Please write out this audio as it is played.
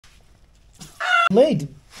Me,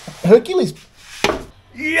 Hercules.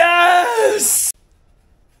 Yes!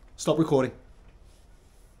 Stop recording.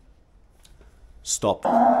 Stop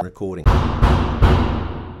recording.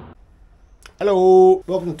 Hello,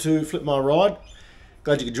 welcome to Flip My Ride.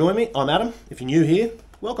 Glad you could join me. I'm Adam. If you're new here,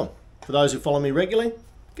 welcome. For those who follow me regularly,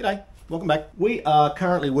 g'day, welcome back. We are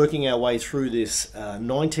currently working our way through this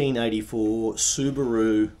 1984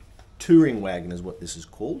 Subaru touring wagon is what this is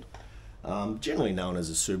called. Generally known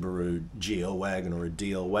as a Subaru GL wagon or a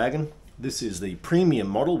DL wagon. This is the premium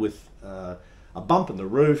model with a bump in the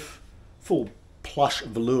roof, full plush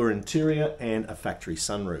velour interior and a factory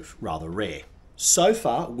sunroof, rather rare. So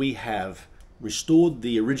far we have restored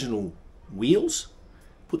the original wheels,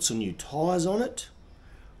 put some new tyres on it,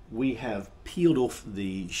 we have peeled off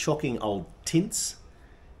the shocking old tints,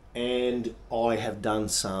 and I have done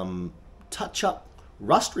some touch-up,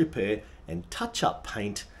 rust repair and touch-up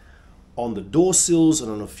paint on the door sills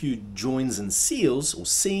and on a few joins and seals, or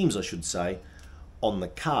seams I should say, on the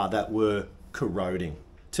car that were corroding.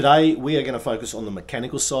 Today we are going to focus on the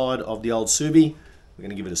mechanical side of the old Subi. We're going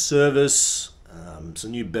to give it a service,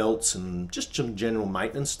 some new belts and just some general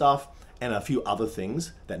maintenance stuff and a few other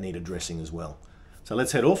things that need addressing as well. So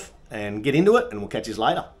let's head off and get into it and we'll catch you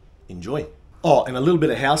later. Enjoy. Oh, and a little bit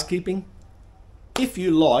of housekeeping. If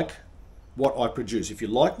you like what I produce, if you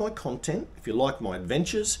like my content, if you like my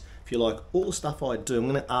adventures, if you like all the stuff I do, I'm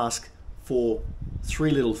going to ask for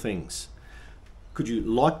three little things. Could you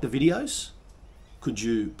like the videos? Could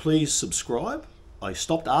you please subscribe? I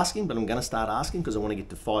stopped asking, but I'm going to start asking because I want to get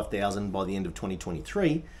to 5,000 by the end of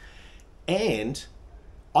 2023. And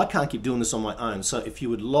I can't keep doing this on my own. So if you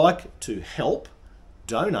would like to help,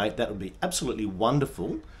 donate, that would be absolutely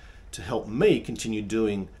wonderful to help me continue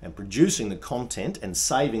doing and producing the content and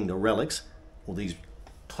saving the relics, or these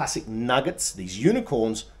classic nuggets, these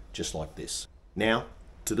unicorns, just like this. Now,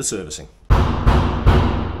 to the servicing.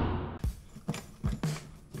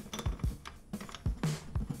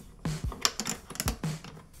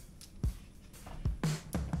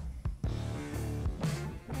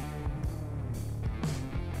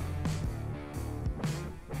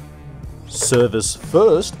 Service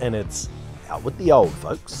first, and it's out with the old,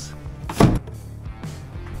 folks.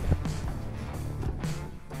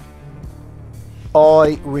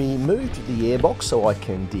 I removed the airbox so I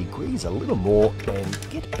can degrease a little more and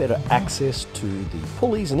get better access to the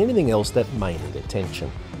pulleys and anything else that may need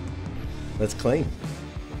attention. Let's clean.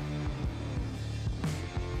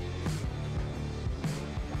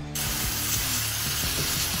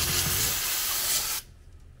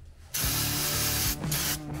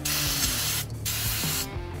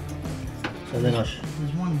 So then there's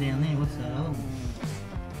one down there, what's that other one?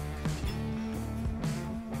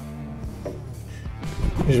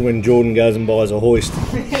 This is when Jordan goes and buys a hoist.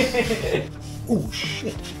 Oh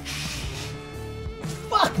shit.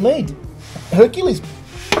 Fuck me. Hercules.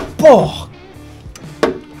 Oh.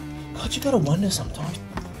 God, you gotta wonder sometimes.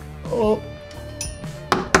 Oh.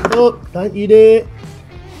 Oh, don't you dare.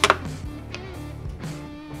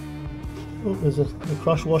 Oh, there's a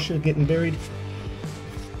crush washer getting buried.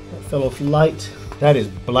 That fell off late. That is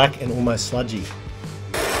black and almost sludgy.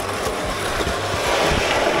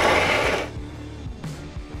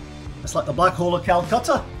 It's like the Black Hole of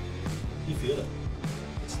Calcutta. You feel it.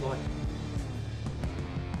 It's like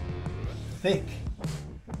thick.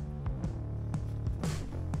 A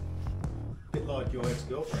bit like your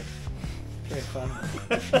ex-girlfriend. Very fun.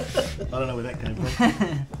 I don't know where that came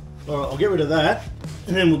from. Alright, I'll get rid of that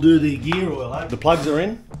and then we'll do the gear oil. Eh? The plugs are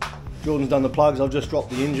in. Jordan's done the plugs. I've just dropped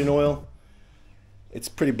the engine oil. It's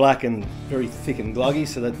pretty black and very thick and gluggy,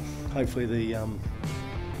 so that hopefully there's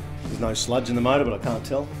no sludge in the motor, but I can't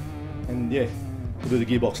tell. And yeah, we'll do the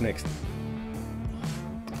gearbox next.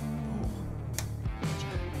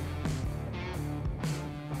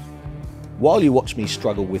 While you watch me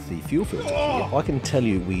struggle with the fuel filter here, I can tell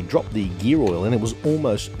you we dropped the gear oil and it was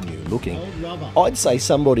almost new looking. I'd say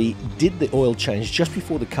somebody did the oil change just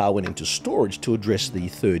before the car went into storage to address the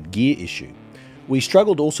third gear issue. We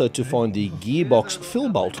struggled also to find the gearbox fill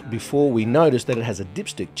bolt before we noticed that it has a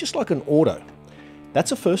dipstick just like an auto.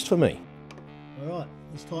 That's a first for me. Alright,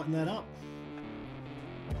 let's tighten that up.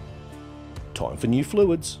 Time for new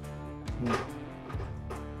fluids.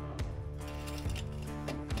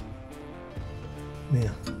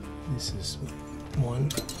 Now, this is mine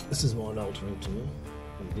altering tool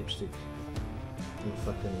and dipstick and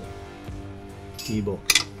fucking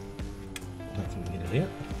gearbox. Hopefully we can get it out.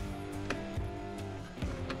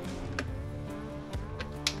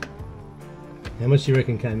 How much do you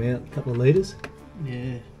reckon came out? A couple of litres?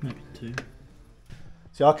 Yeah, maybe 2.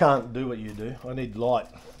 See, I can't do what you do. I need light.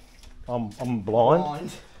 I'm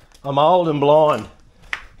blind. I'm old and blind.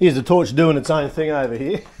 Here's the torch doing its own thing over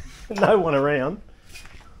here. No one around.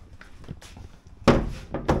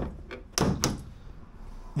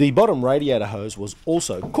 The bottom radiator hose was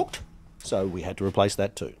also cooked, so we had to replace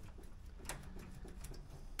that too.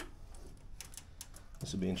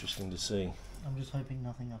 This will be interesting to see. I'm just hoping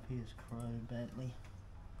nothing up here is crowed badly.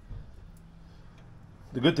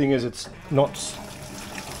 The good thing is it's not...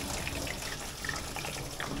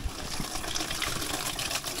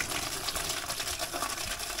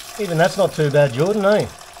 Even that's not too bad, Jordan, eh?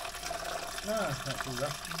 No, it's not too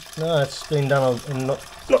rough. No, it's been done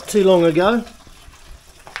not too long ago.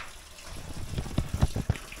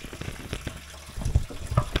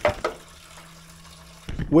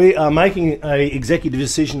 We are making an executive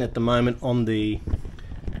decision at the moment on the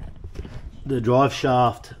drive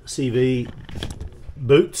shaft CV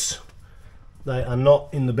boots. They are not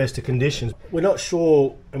in the best of conditions. We're not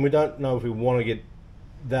sure, and we don't know if we want to get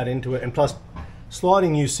that into it. And plus,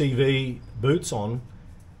 sliding new CV boots on,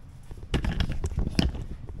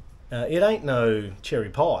 it ain't no cherry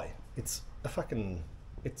pie. It's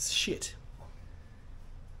shit.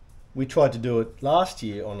 We tried to do it last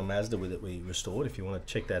year on a Mazda that we restored, if you want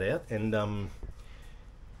to check that out. And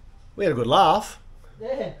we had a good laugh.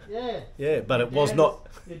 Yeah, but it was not...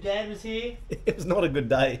 Your dad was here? It was not a good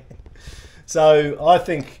day. So I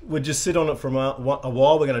think we'll just sit on it for a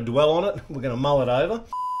while. We're going to dwell on it. We're going to mull it over.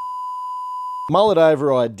 Mull it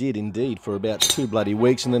over I did indeed for about 2 bloody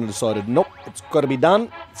weeks, and then I decided, nope, it's got to be done.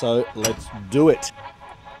 So let's do it.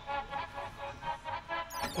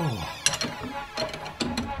 Oh.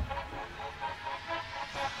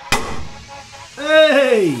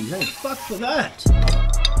 Hey, thank fuck for that.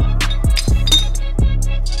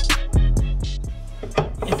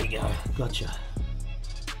 There we go, gotcha.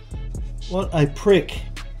 What a prick.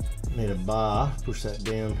 Need a bar, push that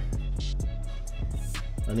down.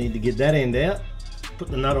 I need to get that end out, put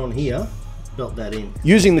the nut on here, belt that in.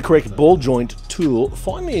 Using the correct ball joint tool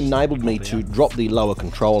finally enabled me to drop the lower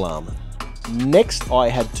control arm. Next, I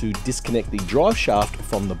had to disconnect the drive shaft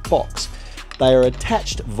from the box. They are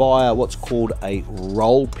attached via what's called a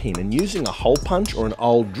roll pin, and using a hole punch or an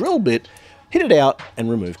old drill bit, hit it out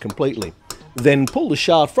and remove completely. Then pull the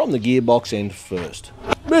shaft from the gearbox end first.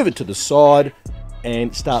 Move it to the side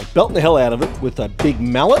and start belting the hell out of it with a big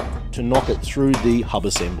mallet to knock it through the hub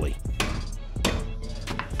assembly.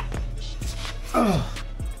 Oh.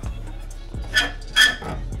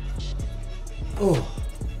 Oh.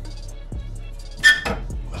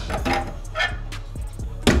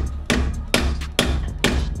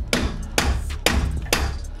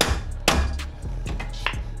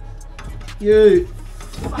 You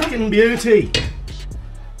fucking beauty.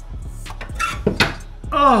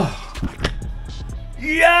 Oh.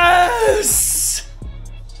 Yes.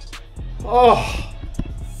 Oh.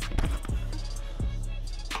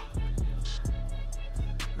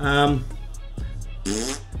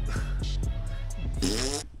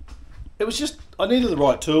 It was just, I needed the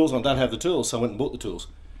right tools and I don't have the tools, so I went and bought the tools.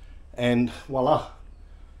 And voila.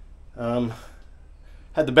 Had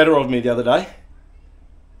the better of me the other day.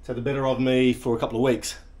 It's had the better of me for a couple of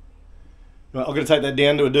weeks. Right, I'm going to take that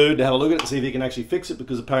down to a dude to have a look at it and see if he can actually fix it,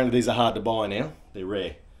 because apparently these are hard to buy now. They're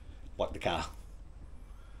rare, like the car.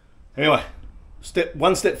 Anyway,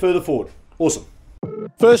 one step further forward. Awesome.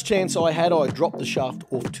 First chance I had, I dropped the shaft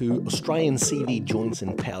off to Australian CV Joints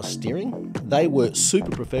and Power Steering. They were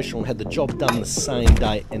super professional and had the job done the same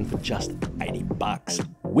day, and for just 80 bucks.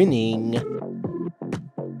 Winning.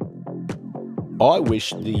 I wish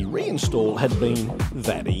the reinstall had been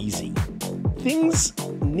that easy. Things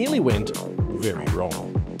nearly went very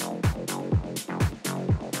wrong.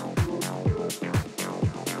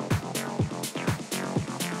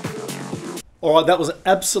 Alright, that was an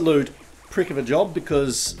absolute prick of a job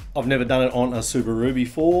because I've never done it on a Subaru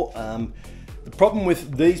before. The problem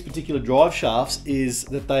with these particular drive shafts is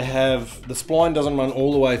that they have, the spline doesn't run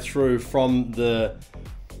all the way through from the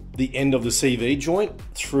end of the CV joint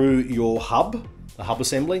through your hub, the hub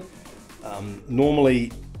assembly.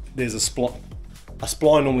 Normally there's a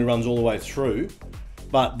spline normally runs all the way through,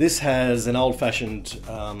 but this has an old-fashioned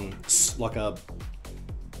like how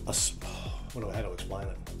do I explain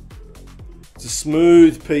it? It's a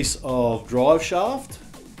smooth piece of drive shaft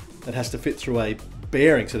that has to fit through a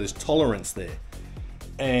bearing, so there's tolerance there.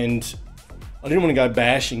 And I didn't want to go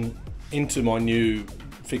bashing into my new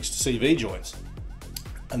fixed CV joints.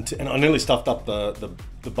 And I nearly stuffed up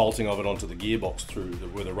the bolting of it onto the gearbox through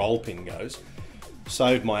where the roll pin goes.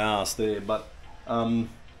 Saved my ass there, but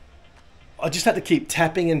I just had to keep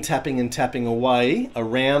tapping and tapping and tapping away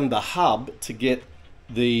around the hub to get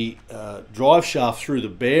the drive shaft through the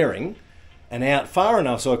bearing and out far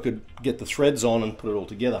enough so I could get the threads on and put it all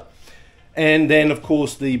together. And then of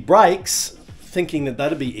course the brakes, thinking that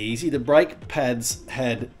that'd be easy, the brake pads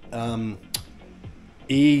had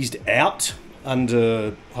eased out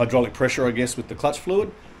under hydraulic pressure, I guess, with the clutch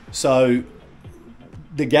fluid. So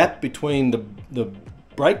the gap between the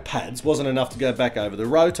brake pads wasn't enough to go back over the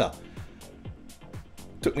rotor.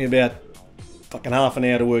 Took me about fucking half an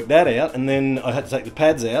hour to work that out, and then I had to take the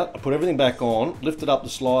pads out. I put everything back on, lifted up the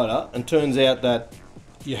slider, and turns out that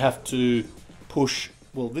you have to push,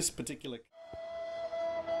 well, this particular...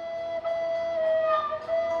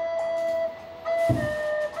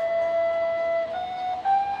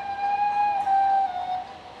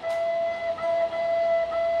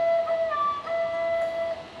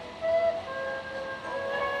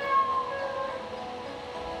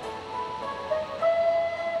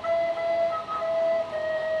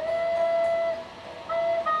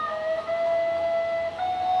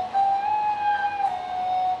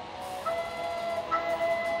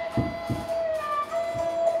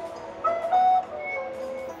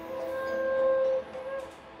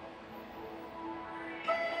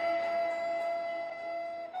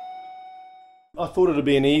 I thought it'd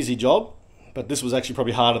be an easy job, but this was actually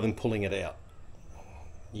probably harder than pulling it out.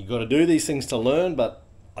 You got to do these things to learn, but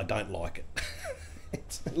I don't like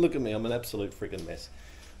it. Look at me, I'm an absolute freaking mess.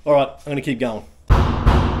 All right, I'm going to keep going.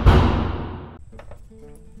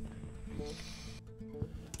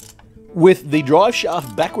 With the drive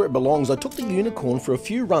shaft back where it belongs, I took the Unicorn for a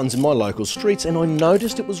few runs in my local streets, and I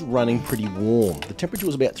noticed it was running pretty warm. The temperature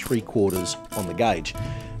was about 3/4 on the gauge.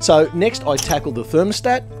 So next I tackled the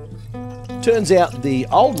thermostat. Turns out the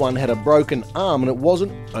old one had a broken arm and it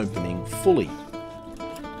wasn't opening fully.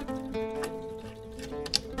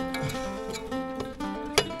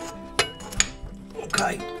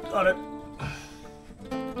 Okay, got it.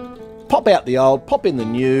 Pop out the old, pop in the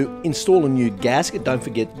new, install a new gasket, don't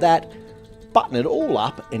forget that. Button it all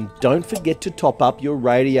up, and don't forget to top up your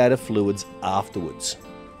radiator fluids afterwards.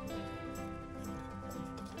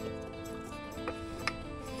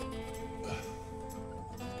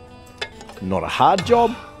 Not a hard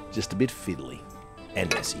job, just a bit fiddly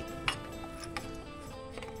and messy.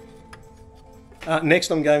 Next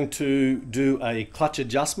I'm going to do a clutch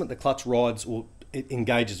adjustment. The clutch rides, or it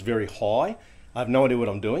engages very high. I have no idea what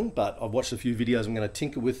I'm doing, but I've watched a few videos. I'm going to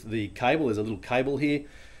tinker with the cable. There's a little cable here.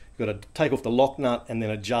 You've got to take off the lock nut and then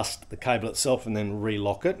adjust the cable itself and then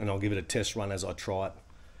relock it, and I'll give it a test run as I try it.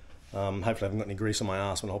 Hopefully I haven't got any grease on my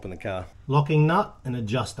ass when I hop in the car. Locking nut and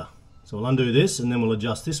adjuster. So we'll undo this and then we'll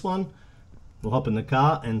adjust this one. We'll hop in the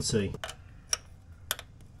car and see.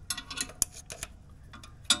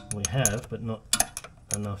 We have, but not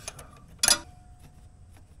enough.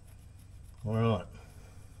 All right.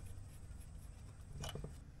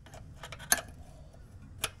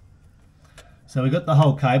 So we've got the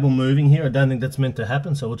whole cable moving here. I don't think that's meant to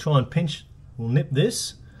happen, so we'll try and pinch, we'll nip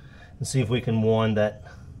this and see if we can wind that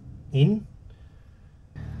in.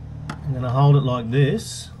 I'm going to hold it like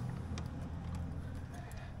this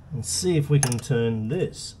and see if we can turn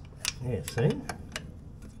this. Yeah, see?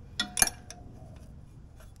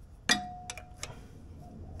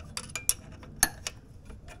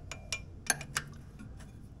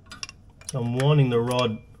 So I'm winding the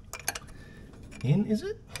rod in, is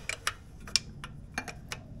it?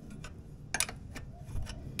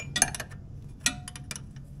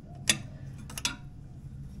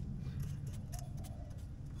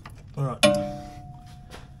 Alright,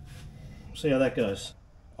 see how that goes.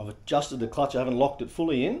 I've adjusted the clutch, I haven't locked it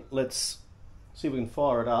fully in. Let's see if we can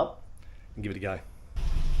fire it up and give it a go.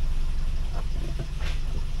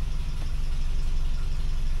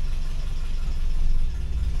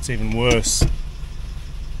 It's even worse.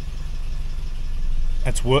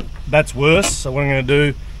 That's worse. So what I'm going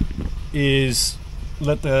to do is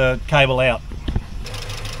let the cable out.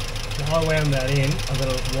 So I wound that in, I've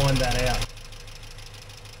got to wind that out.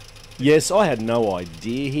 Yes, I had no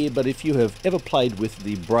idea here, but if you have ever played with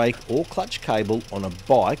the brake or clutch cable on a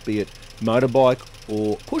bike, be it motorbike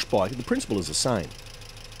or push bike, the principle is the same.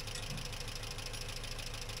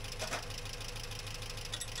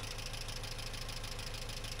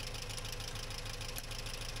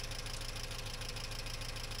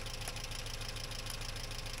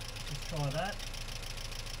 Let's try that.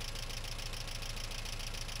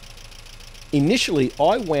 Initially,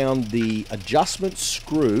 I wound the adjustment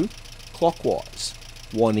screw clockwise,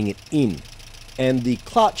 winding it in, and the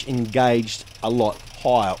clutch engaged a lot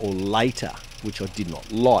higher or later, which I did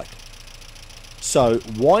not like. So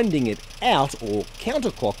winding it out or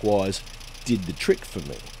counterclockwise did the trick for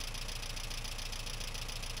me.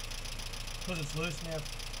 Because it's loose now,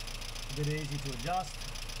 a bit easy to adjust.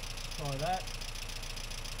 Try that.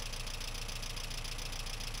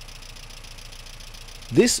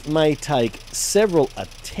 This may take several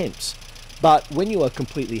attempts, but when you are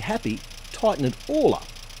completely happy, tighten it all up.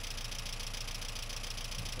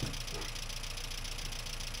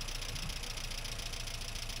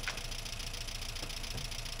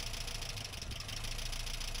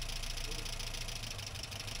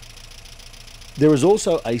 There is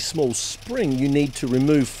also a small spring you need to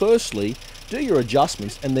remove firstly, do your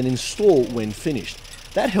adjustments and then install when finished.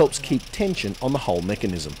 That helps keep tension on the whole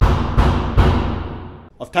mechanism.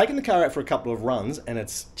 I've taken the car out for a couple of runs and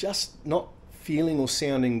it's just not feeling or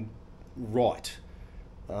sounding right.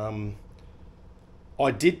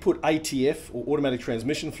 I did put ATF or automatic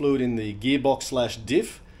transmission fluid in the gearbox /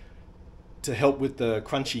 diff to help with the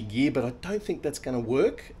crunchy gear, but I don't think that's going to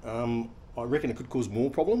work. I reckon it could cause more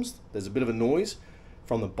problems. There's a bit of a noise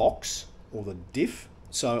from the box or the diff.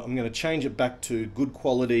 So I'm going to change it back to good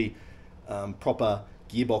quality, proper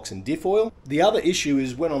gearbox and diff oil. The other issue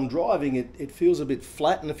is when I'm driving, it feels a bit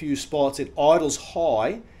flat in a few spots. It idles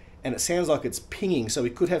high and it sounds like it's pinging, so we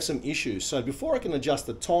could have some issues. So before I can adjust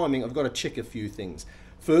the timing, I've got to check a few things.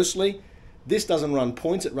 Firstly, this doesn't run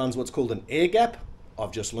points, it runs what's called an air gap.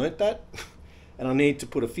 I've just learnt that. And I need to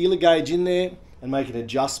put a feeler gauge in there and make an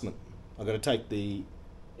adjustment. I've got to take the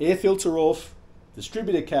air filter off,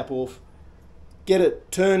 distributor cap off, get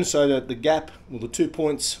it turned so that the gap, well, the 2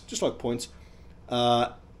 points, just like points,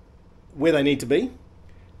 where they need to be,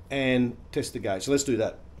 and test the gauge. So let's do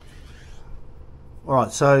that.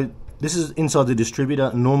 Alright, so this is inside the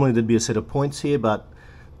distributor. Normally there'd be a set of points here, but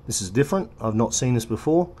this is different. I've not seen this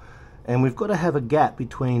before. And we've got to have a gap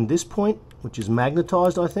between this point, which is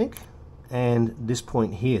magnetized, I think, and this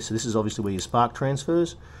point here. So this is obviously where your spark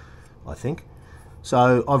transfers, I think.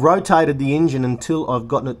 So I've rotated the engine until I've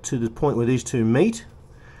gotten it to the point where these two meet,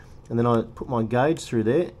 and then I put my gauge through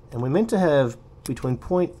there, and we're meant to have between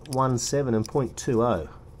 0.17 and 0.20,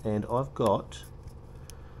 and I've got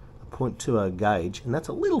a 0.20 gauge, and that's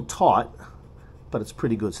a little tight, but it's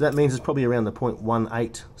pretty good. So that means it's probably around the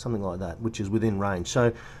 0.18, something like that, which is within range.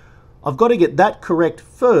 So I've got to get that correct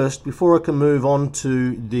first before I can move on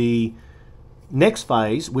to the next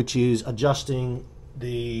phase, which is adjusting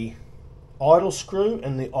the idle screw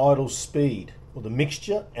and the idle speed, or the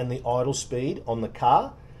mixture and the idle speed on the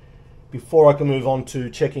car, before I can move on to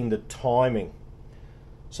checking the timing.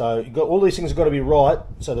 So you've got, all these things have got to be right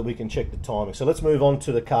so that we can check the timing. So let's move on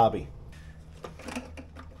to the carby.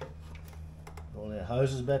 All our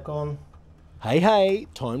hoses back on. Hey,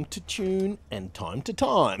 time to tune and time to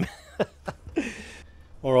time.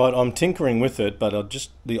 Alright, I'm tinkering with it, but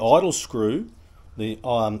the idle screw, the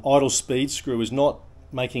idle speed screw is not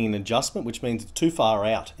making an adjustment, which means it's too far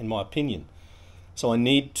out, in my opinion. So I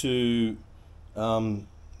need to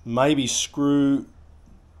maybe screw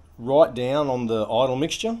right down on the idle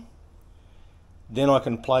mixture. Then I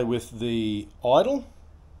can play with the idle.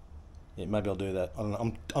 Yeah, maybe I'll do that. I don't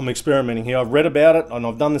know. I'm experimenting here. I've read about it and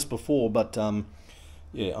I've done this before, but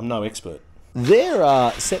yeah, I'm no expert. There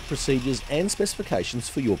are set procedures and specifications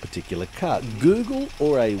for your particular car. Google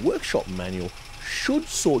or a workshop manual should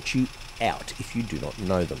sort you out if you do not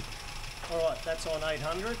know them. Alright, that's on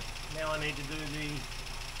 800. Now I need to do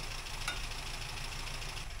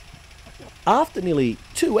After nearly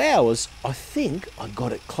 2 hours, I think I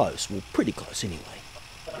got it close. Well, pretty close anyway.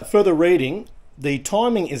 Further reading, the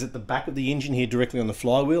timing is at the back of the engine here, directly on the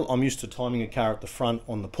flywheel. I'm used to timing a car at the front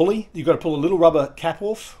on the pulley. You've got to pull a little rubber cap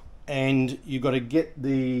off, and you've got to get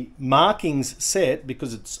the markings set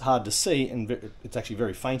because it's hard to see and it's actually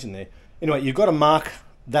very faint in there. Anyway, you've got to mark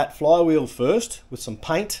that flywheel first with some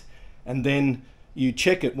paint, and then you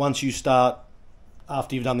check it once you start,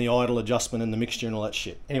 after you've done the idle adjustment and the mixture and all that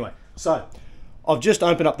shit. Anyway, so I've just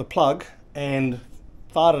opened up the plug and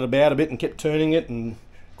farted about a bit and kept turning it and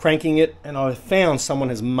cranking it, and I found someone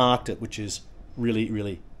has marked it, which is really,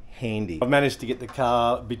 really handy. I've managed to get the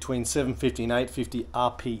car between 750 and 850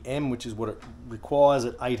 RPM, which is what it requires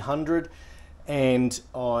at 800, and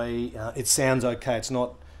it sounds okay. It's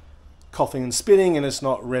not coughing and spitting, and it's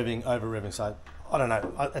not revving, over revving. So I don't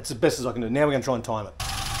know. That's the best as I can do. Now we're going to try and time it.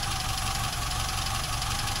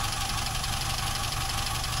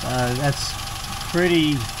 that's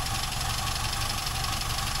pretty.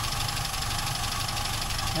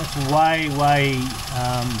 That's way.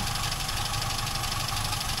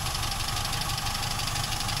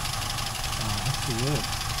 What's the word?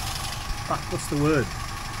 Fuck, what's the word?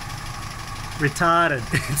 Retarded.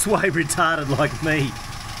 It's way retarded like me.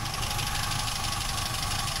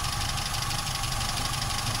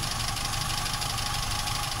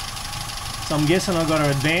 So I'm guessing I've got to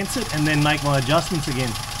advance it and then make my adjustments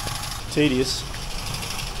again. Tedious.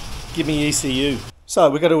 Give me ECU. So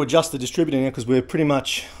we've got to adjust the distributor now because we're pretty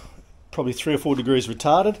much probably 3 or 4 degrees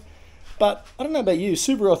retarded. But I don't know about you,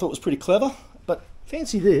 Subaru I thought was pretty clever, but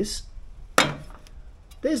fancy this.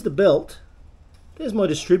 There's the belt, there's my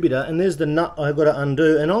distributor, and there's the nut I've got to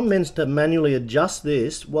undo, and I'm meant to manually adjust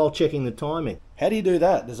this while checking the timing. How do you do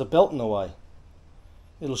that? There's a belt in the way.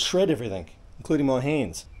 It'll shred everything, including my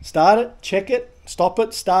hands. Start it, check it, stop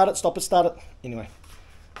it, start it, stop it, start it. Anyway,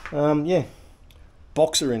 yeah,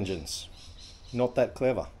 boxer engines. Not that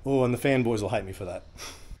clever. Oh, and the fanboys will hate me for that.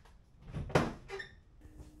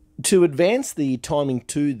 To advance the timing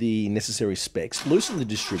to the necessary specs, loosen the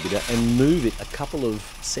distributor and move it a couple of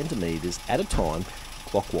centimetres at a time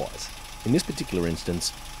clockwise. In this particular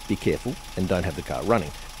instance, be careful and don't have the car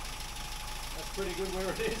running. That's pretty good where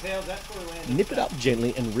it is. How's that for a landing? Nip it up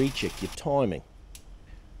gently and recheck your timing.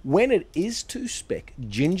 When it is to spec,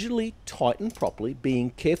 gingerly tighten properly,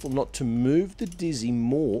 being careful not to move the dizzy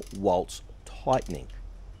more whilst tightening.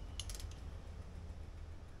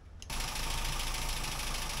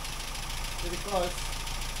 Pretty close.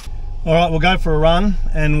 All right, we'll go for a run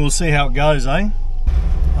and we'll see how it goes, eh?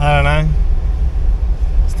 I don't know.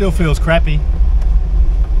 Still feels crappy.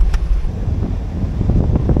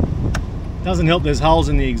 Doesn't help there's holes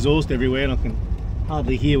in the exhaust everywhere and I can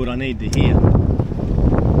hardly hear what I need to hear.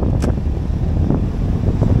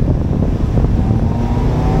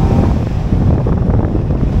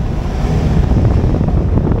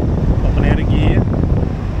 Popping out of gear.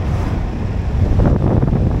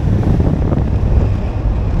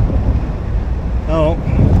 Oh,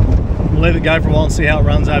 we'll leave it go for a while and see how it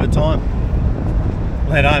runs over time.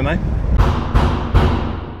 We'll head home, eh?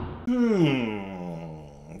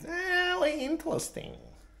 Very interesting.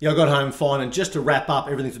 Yeah, I got home fine, and just to wrap up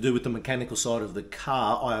everything to do with the mechanical side of the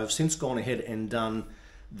car, I have since gone ahead and done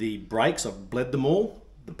the brakes. I've bled them all.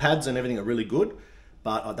 The pads and everything are really good,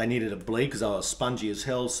 but they needed a bleed because they were spongy as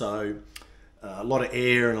hell, so a lot of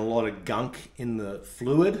air and a lot of gunk in the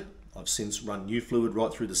fluid. I've since run new fluid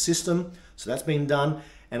right through the system, so that's been done.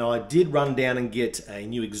 And I did run down and get a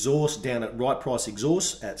new exhaust down at Right Price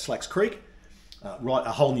Exhaust at Slacks Creek. Right,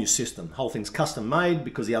 a whole new system. Whole thing's custom made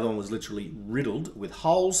because the other one was literally riddled with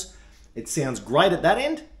holes. It sounds great at that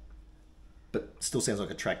end, but still sounds like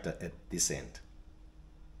a tractor at this end.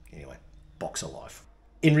 Anyway, boxer life.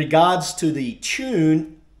 In regards to the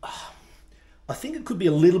tune, I think it could be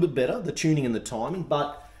a little bit better, the tuning and the timing,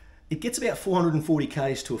 but it gets about 440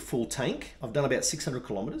 k's to a full tank. I've done about 600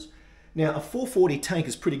 kilometers. Now, a 440 tank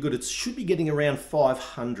is pretty good. It should be getting around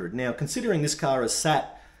 500. Now, considering this car has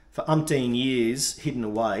sat for umpteen years hidden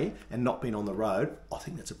away and not been on the road, I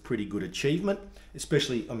think that's a pretty good achievement,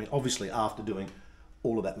 especially, I mean, obviously after doing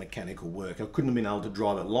all of that mechanical work. I couldn't have been able to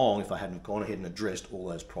drive it long if I hadn't gone ahead and addressed all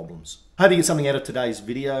those problems. Hope you get something out of today's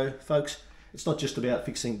video, folks. It's not just about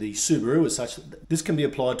fixing the Subaru as such. This can be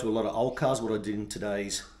applied to a lot of old cars, what I did in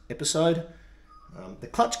today's episode. The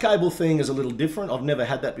clutch cable thing is a little different. I've never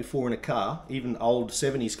had that before in a car, even old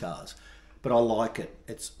 70s cars, but I like it.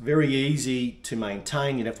 It's very easy to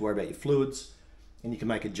maintain. You don't have to worry about your fluids, and you can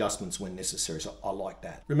make adjustments when necessary, so I like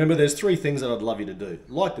that. Remember, there's 3 things that I'd love you to do.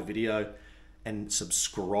 Like the video and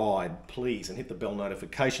subscribe, please, and hit the bell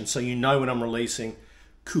notification so you know when I'm releasing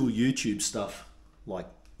cool YouTube stuff like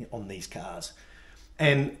on these cars.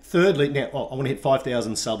 And thirdly, now I want to hit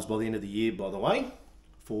 5,000 subs by the end of the year, by the way,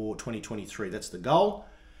 for 2023. That's the goal.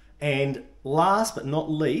 And last but not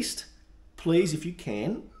least, please, if you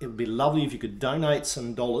can, it would be lovely if you could donate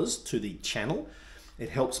some dollars to the channel. It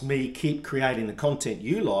helps me keep creating the content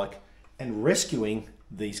you like and rescuing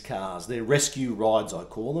these cars. They're rescue rides, I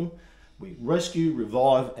call them. We rescue,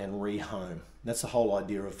 revive, and rehome. That's the whole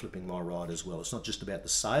idea of Flipping My Ride as well. It's not just about the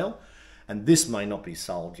sale, and this may not be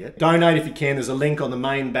sold yet. Donate if you can. There's a link on the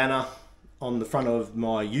main banner on the front of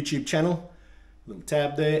my YouTube channel. Little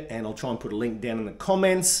tab there, and I'll try and put a link down in the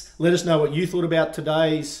comments. Let us know what you thought about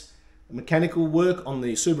today's mechanical work on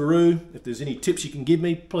the Subaru. If there's any tips you can give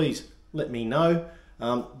me, please let me know.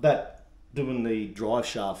 That doing the drive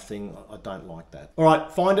shaft thing, I don't like that. All right,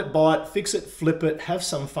 find it, buy it, fix it, flip it, have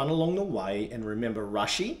some fun along the way, and remember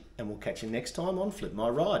Rushy, and we'll catch you next time on Flip My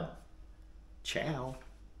Ride. Ciao.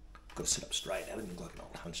 Got to sit up straight. I didn't look like an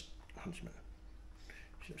old hunchman.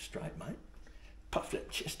 Sit up straight, mate. Puff that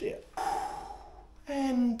chest out.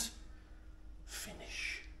 And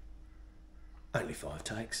finish. Only 5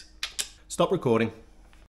 takes. Stop recording.